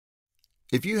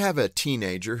If you have a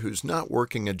teenager who's not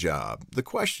working a job, the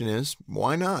question is,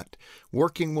 why not?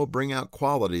 Working will bring out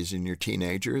qualities in your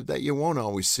teenager that you won't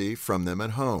always see from them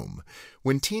at home.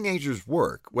 When teenagers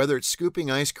work, whether it's scooping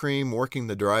ice cream, working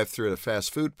the drive-thru at a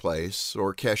fast food place,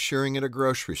 or cashiering at a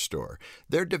grocery store,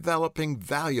 they're developing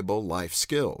valuable life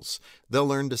skills. They'll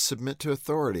learn to submit to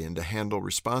authority and to handle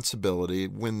responsibility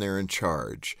when they're in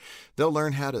charge. They'll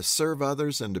learn how to serve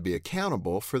others and to be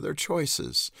accountable for their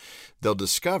choices. They'll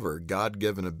discover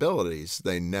God-given abilities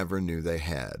they never knew they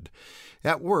had.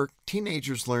 At work,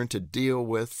 teenagers learn to deal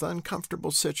with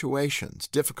uncomfortable situations,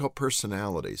 difficult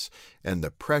personalities, and the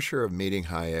pressure of meeting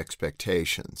high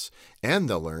expectations. And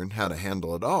they'll learn how to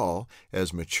handle it all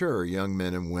as mature young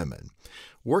men and women.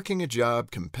 Working a job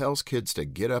compels kids to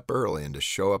get up early and to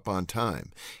show up on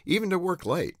time, even to work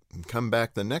late and come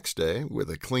back the next day with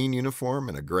a clean uniform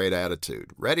and a great attitude,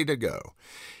 ready to go.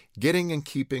 Getting and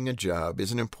keeping a job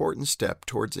is an important step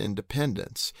towards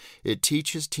independence. It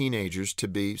teaches teenagers to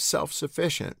be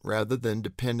self-sufficient rather than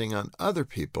depending on other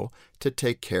people to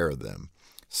take care of them.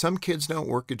 Some kids don't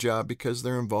work a job because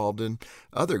they're involved in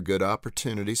other good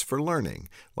opportunities for learning,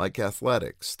 like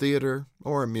athletics, theater,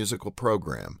 or a musical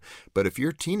program. But if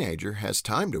your teenager has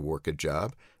time to work a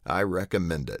job, I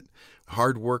recommend it.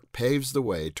 Hard work paves the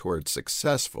way towards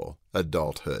successful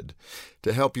adulthood.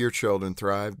 To help your children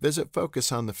thrive, visit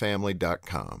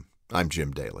FocusOnTheFamily.com. I'm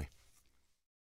Jim Daly.